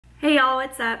Hey y'all,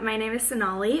 what's up? My name is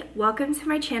Sonali. Welcome to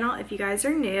my channel if you guys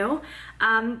are new.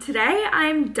 Today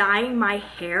I'm dyeing my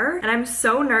hair and I'm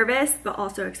so nervous but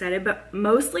also excited, but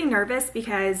mostly nervous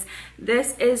because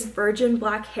this is virgin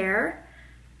black hair.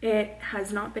 It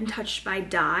has not been touched by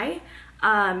dye.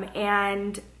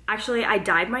 And actually I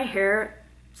dyed my hair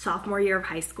sophomore year of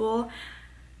high school,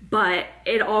 but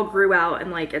it all grew out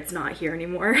and like it's not here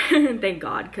anymore. Thank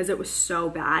God, because it was so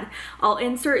bad. I'll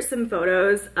insert some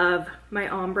photos of my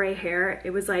ombre hair.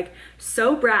 It was like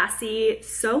so brassy,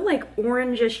 so like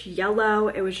orangish yellow.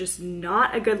 It was just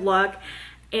not a good look.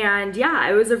 And yeah,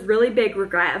 it was a really big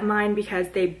regret of mine because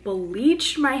they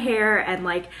bleached my hair, and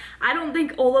like I don't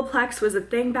think Olaplex was a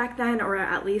thing back then, or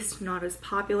at least not as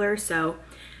popular, so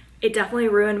it definitely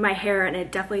ruined my hair and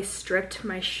it definitely stripped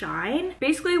my shine.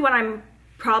 Basically what I'm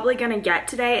probably gonna get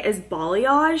today is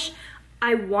balayage.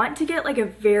 I want to get like a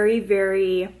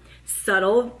very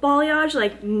subtle balayage,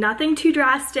 like nothing too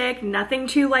drastic, nothing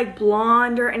too like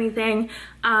blonde or anything.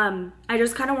 I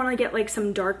just kind of want to get like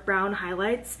some dark brown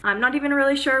highlights. I'm not even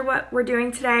really sure what we're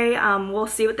doing today. We'll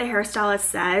see what the hairstylist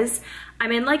says.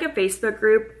 I'm in like a Facebook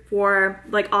group for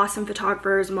like awesome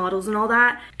photographers, models and all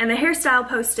that, and the hairstyle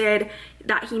posted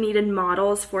that he needed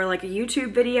models for like a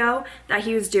YouTube video that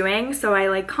he was doing. So I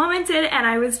like commented and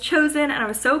I was chosen, and I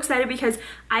was so excited because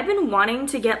I've been wanting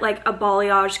to get like a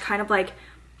balayage kind of like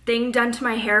thing done to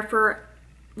my hair for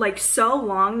like so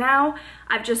long now.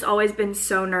 I've just always been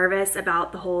so nervous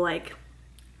about the whole like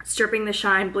stripping the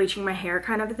shine, bleaching my hair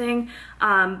kind of a thing.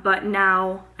 But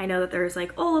now I know that there's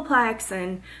like Olaplex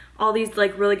and all these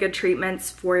like really good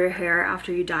treatments for your hair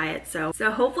after you dye it. So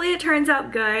hopefully it turns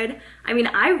out good. I mean,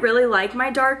 I really like my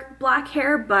dark black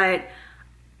hair, but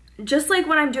just like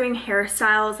when I'm doing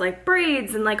hairstyles like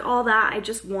braids and like all that, I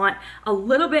just want a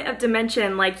little bit of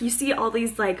dimension. Like you see all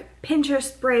these like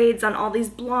Pinterest braids on all these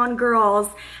blonde girls,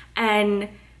 and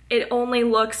it only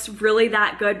looks really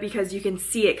that good because you can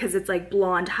see it because it's like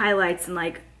blonde highlights and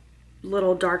like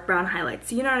little dark brown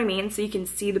highlights. You know what I mean? So you can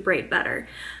see the braid better.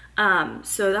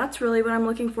 So that's really what I'm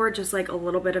looking for, just like a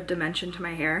little bit of dimension to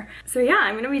my hair. So yeah,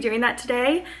 I'm gonna be doing that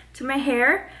today to my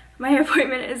hair. My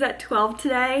appointment is at 12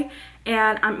 today,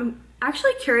 and I'm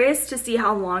actually curious to see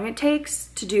how long it takes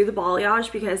to do the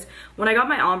balayage, because when I got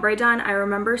my ombre done, I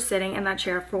remember sitting in that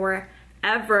chair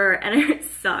forever and it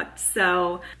sucked.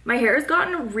 So my hair has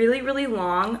gotten really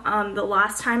long. The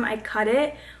last time I cut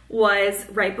it was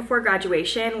right before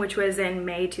graduation, which was in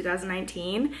May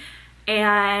 2019,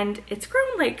 and it's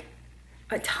grown like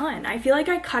a ton. I feel like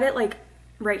I cut it like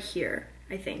right here,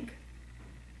 I think.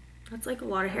 That's like a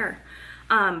lot of hair.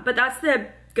 But that's the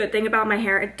good thing about my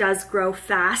hair. It does grow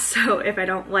fast, so if I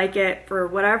don't like it for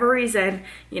whatever reason,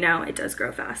 you know, it does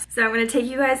grow fast. So I'm gonna take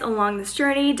you guys along this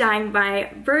journey dyeing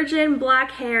my virgin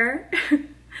black hair.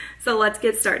 So let's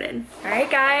get started. All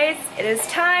right guys, it is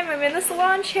time. I'm in the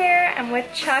salon chair. I'm with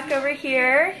Chuck over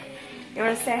here. You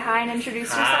wanna say hi and introduce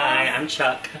yourself? Hi, I'm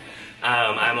Chuck.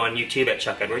 I'm on YouTube at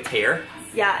Chuck Edwards Hair.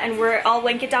 Yeah, and I'll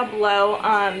link it down below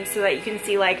so that you can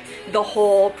see like the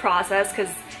whole process, because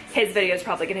his video is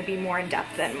probably going to be more in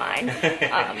depth than mine.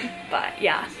 But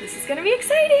yeah, this is going to be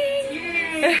exciting.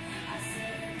 Yay.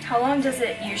 How long does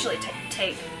it usually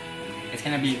take? It's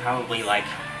going to be probably like,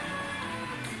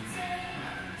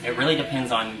 it really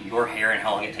depends on your hair and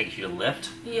how long it takes you to lift.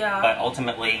 Yeah. But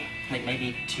ultimately, like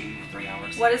maybe 2-3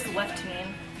 hours. What does lift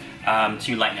mean?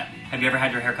 To lighten up. Have you ever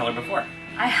had your hair colored before?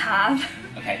 I have.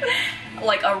 Okay.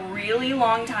 Like a really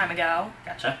long time ago.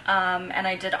 Gotcha. And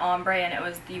I did ombre and it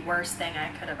was the worst thing I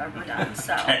could have ever done.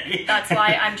 So that's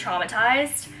why I'm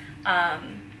traumatized.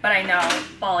 But I know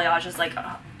balayage is like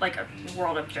a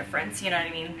world of difference, you know what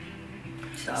I mean?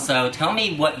 So tell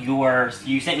me what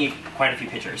you sent me quite a few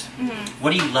pictures. Mm-hmm.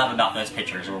 What do you love about those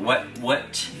pictures, or what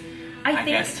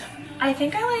I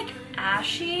think I like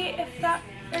ashy, if that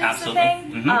is Absolutely.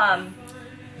 the thing. Mm-hmm.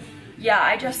 Yeah,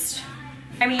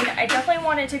 I mean, I definitely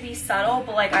want it to be subtle,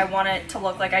 but like I want it to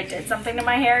look like I did something to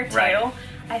my hair too. Right.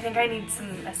 I think I need some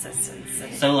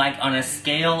assistance. So like on a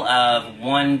scale of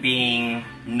 1 being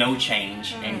no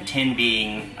change and 10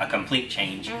 being a complete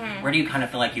change, where do you kind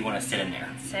of feel like you want to sit in there?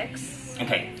 6.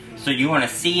 Okay, so you want to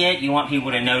see it, you want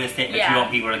people to notice it, but you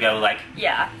want people to go like,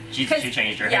 yeah, Jesus, you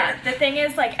changed your hair. The thing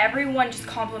is, like, everyone just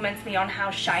compliments me on how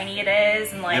shiny it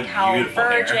is and like how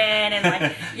virgin and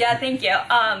like, yeah, thank you.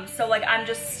 So like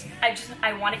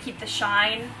I want to keep the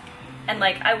shine, and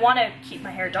like I want to keep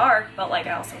my hair dark, but like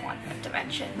I also want the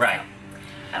dimension. Right. So,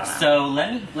 I don't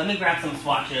know. So let me grab some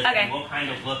swatches, okay, and we'll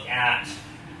kind of look at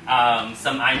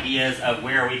some ideas of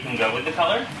where we can go with the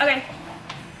color. Okay.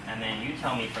 And then you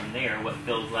tell me from there what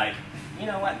feels like, you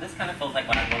know what, this kind of feels like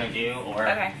what I want to do, or...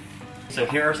 Okay. So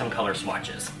here are some color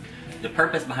swatches. the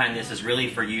purpose behind this is really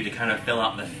for you to kind of fill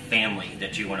out the family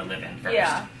that you want to live in first.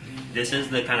 Yeah. This is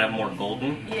the kind of more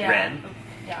golden, red,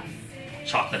 yeah,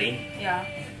 chocolatey, yeah,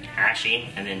 ashy,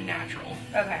 and then natural.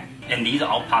 okay. And these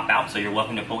all pop out, so you're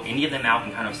welcome to pull any of them out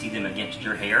and kind of see them against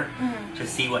your hair to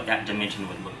see what that dimension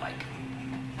would look like.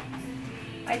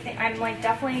 I think I'm like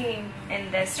definitely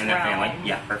in this In realm. that family,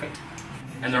 yeah, perfect.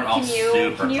 And they're all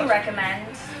super Can you pleasant.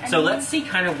 recommend any? So let's see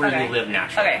kind of where you live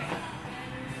naturally. Okay.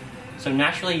 So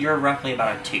naturally, you're roughly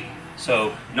about a 2.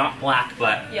 So not black,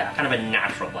 but kind of a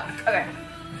natural black. Okay.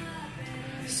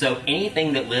 So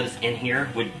anything that lives in here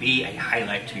would be a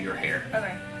highlight to your hair.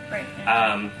 Okay,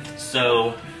 right.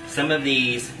 So some of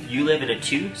these, you live at a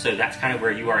 2, so that's kind of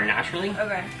where you are naturally.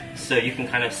 Okay. So you can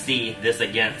kind of see this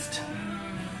against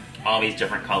all these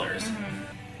different colors.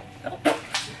 Okay.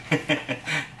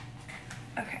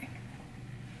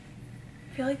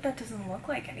 I feel like that doesn't look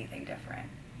like anything different,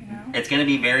 you know? It's going to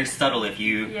be very subtle if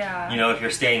you, Yeah. you know, if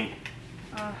you're staying,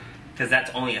 because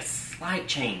that's only a slight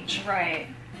change. Right.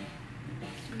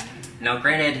 Now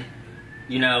granted,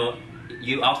 you know,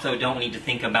 you also don't need to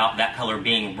think about that color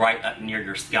being right up near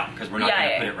your scalp, because we're not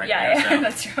going to put it right there. Yeah, So.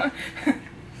 that's true.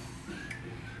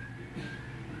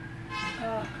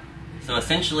 So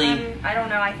essentially, I don't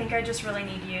know. I think I just really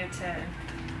need you to,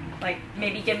 like,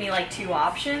 maybe give me like 2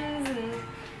 options, and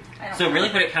I don't know. really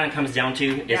what it kind of comes down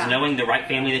to is knowing the right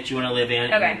family that you want to live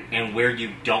in and where you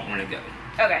don't want to go.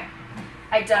 Okay.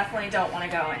 I definitely don't want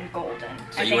to go in golden.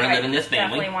 So you want to live in this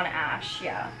family. Definitely want ash.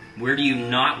 Yeah. Where do you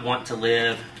not want to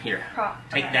live? Here,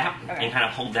 take that and kind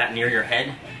of hold that near your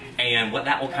head. And what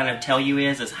that will kind of tell you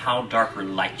is how dark or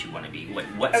light you want to be. What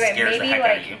scares the heck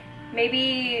out of you.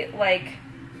 Maybe like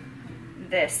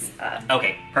this.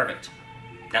 Okay, perfect.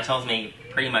 That tells me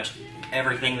pretty much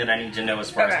everything that I need to know as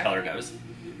far as color goes.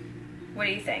 What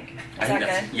do you think? I think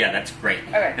that's good? Yeah, that's great.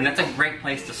 Okay. And that's a great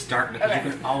place to start because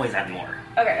you can always add more.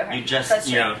 Okay, okay. You just, that's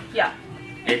you know,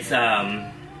 it's,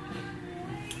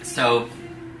 so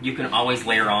you can always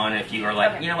layer on if you are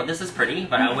like, you know what, this is pretty,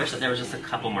 but I wish that there was just a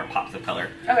couple more pops of color.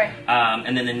 Okay.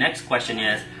 And then the next question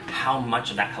is, how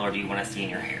much of that color do you want to see in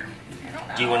your hair? I don't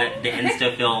know. Do you want the ends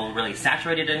to feel really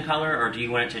saturated in color, or do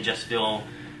you want it to just feel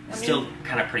still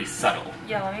kind of pretty subtle?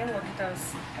 Yeah, let me look at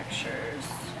those pictures.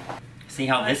 See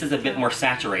how this is a bit more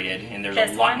saturated, and there's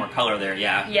This a lot one? more color there,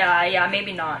 yeah. Yeah,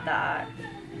 maybe not that.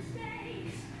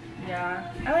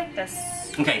 Yeah, I like this.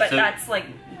 Okay, but so that's like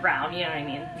brown, you know what I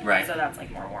mean? Right. So that's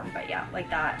like more warm, but yeah, like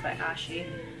that, but ashy.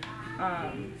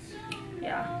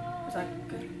 Yeah, is that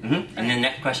good? Mm-hmm. And then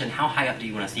next question, how high up do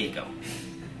you want to see it go?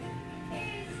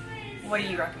 What do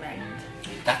you recommend?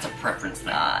 That's a preference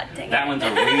thing. Dang that it. one's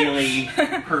a really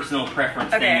personal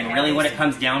preference thing, and really what it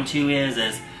comes down to is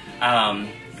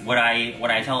what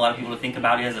I tell a lot of people to think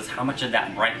about is how much of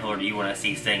that bright color do you want to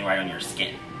see staying right on your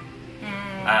skin?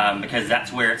 Because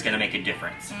that's where it's going to make a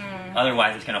difference.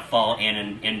 Otherwise, it's going to fall in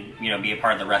and you know, be a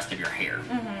part of the rest of your hair.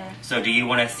 So do you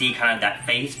want to see kind of that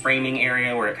face framing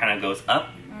area where it kind of goes up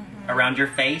around your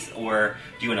face, or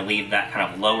do you want to leave that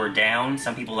kind of lower down?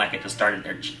 Some people like it to start at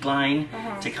their cheek line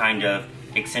to kind of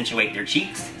accentuate their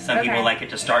cheeks. Some people like it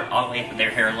to start all the way up at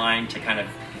their hairline to kind of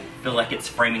feel like it's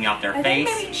framing out their face.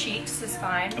 I think maybe cheeks is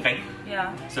fine. Okay.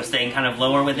 Yeah. So staying kind of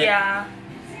lower with it. Yeah.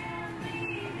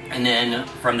 And then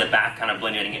from the back, kind of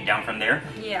blending it down from there.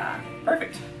 Yeah.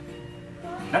 Perfect.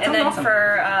 That and sounds then awesome.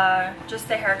 for just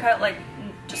the haircut, like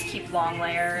just keep long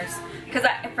layers. Because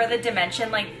for the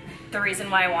dimension, like the reason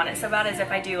why I want it so bad is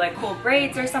if I do like cool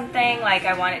braids or something, like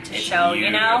I want it to show, you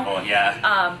know?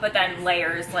 Yeah. But then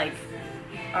layers like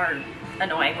are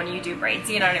annoying when you do braids,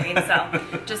 you know what I mean?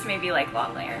 So just maybe like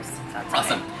long layers. That's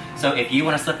awesome. So if you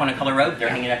want to slip on a color robe, they're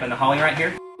hanging up in the hallway right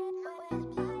here.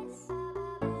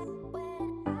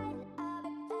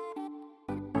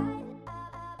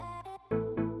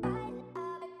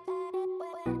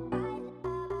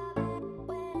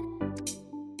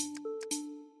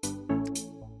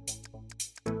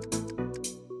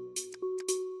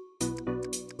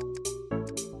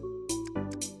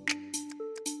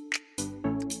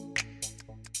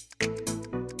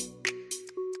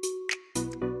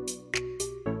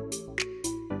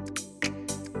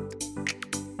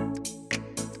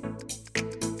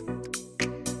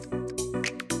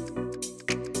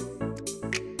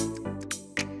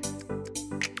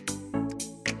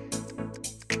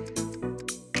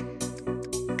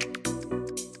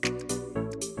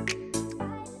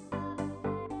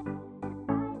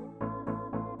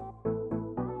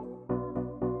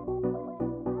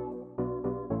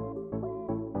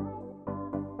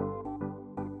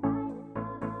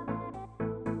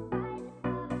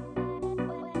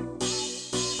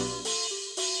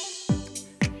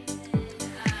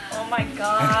 Oh my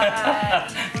god.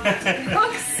 It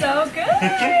looks so good.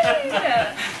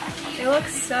 It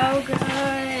looks so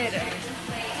good.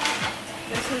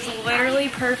 This is literally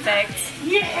perfect.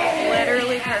 Yeah.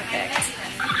 Literally perfect.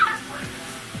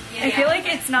 I feel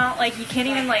like it's not like, you can't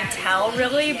even like tell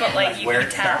really, but like you where can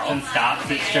it tell. starts and stops,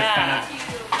 it's just kind of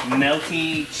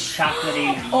melty,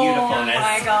 chocolatey beautifulness. Oh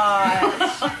my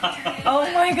gosh.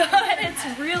 Oh my god, it's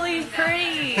really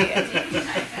pretty.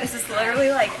 This is literally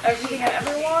like everything I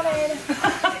ever wanted.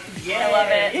 Yeah. I love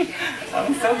it.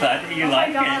 I'm so glad that you like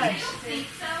it.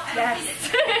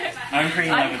 Yes. I'm pretty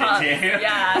loving it too.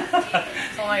 Yeah.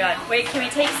 Oh my god. Wait, can we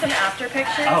take some after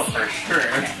pictures? Oh, for sure.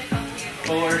 Okay.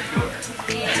 For sure.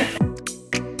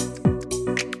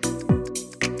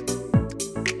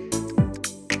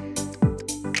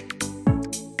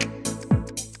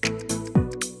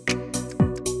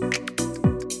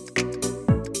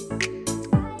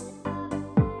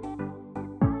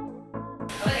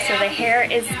 So the hair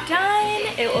is done.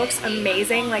 It looks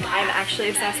amazing. Like, I'm actually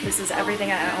obsessed. This is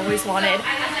everything I always wanted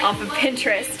off of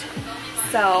Pinterest.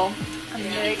 So I'm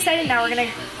really excited. Now we're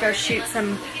gonna go shoot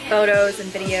some photos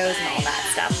and videos and all that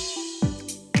stuff.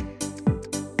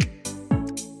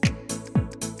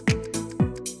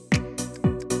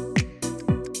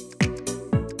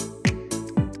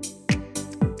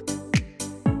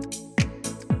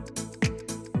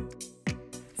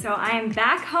 So I am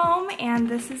back home and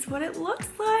this is what it looks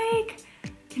like.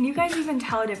 Can you guys even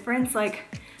tell a difference?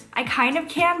 Like, I kind of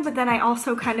can, but then I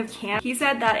also kind of can't. He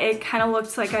said that it kind of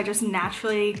looks like I just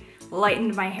naturally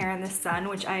lightened my hair in the sun,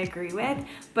 which I agree with,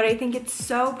 but I think it's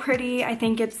so pretty. I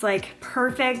think it's like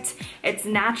perfect. It's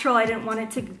natural. I didn't want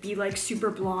it to be like super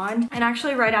blonde. And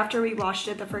actually right after we washed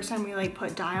it, the first time we like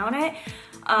put dye on it,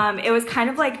 it was kind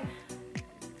of like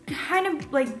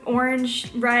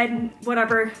orange, red,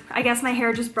 whatever. I guess my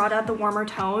hair just brought out the warmer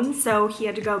tones, so he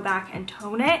had to go back and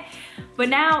tone it. But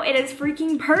now it is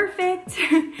freaking perfect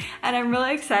and I'm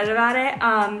really excited about it.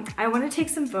 I want to take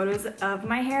some photos of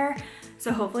my hair,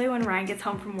 so hopefully when Ryan gets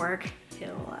home from work,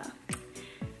 he'll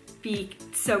be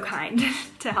so kind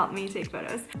to help me take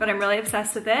photos. But I'm really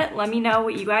obsessed with it. Let me know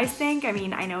what you guys think. I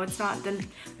mean, I know it's not the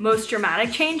most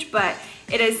dramatic change, but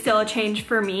it is still a change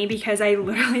for me because I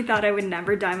literally thought I would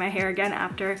never dye my hair again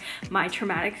after my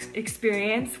traumatic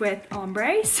experience with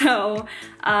ombre. So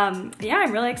yeah,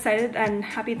 I'm really excited and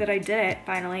happy that I did it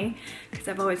finally because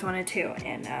I've always wanted to,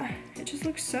 and it just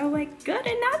looks so like good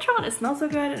and natural and it smells so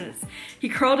good, and he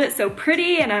curled it so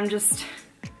pretty and I'm just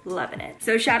loving it.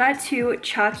 So shout out to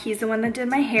Chuck. He's the one that did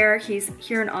my hair. He's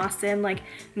here in Austin, like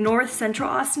north central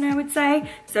Austin, I would say.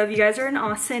 So if you guys are in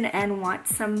Austin and want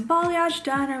some balayage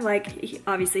done, or like,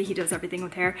 obviously he does everything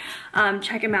with hair,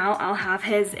 check him out. I'll have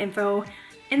his info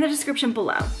in the description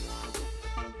below.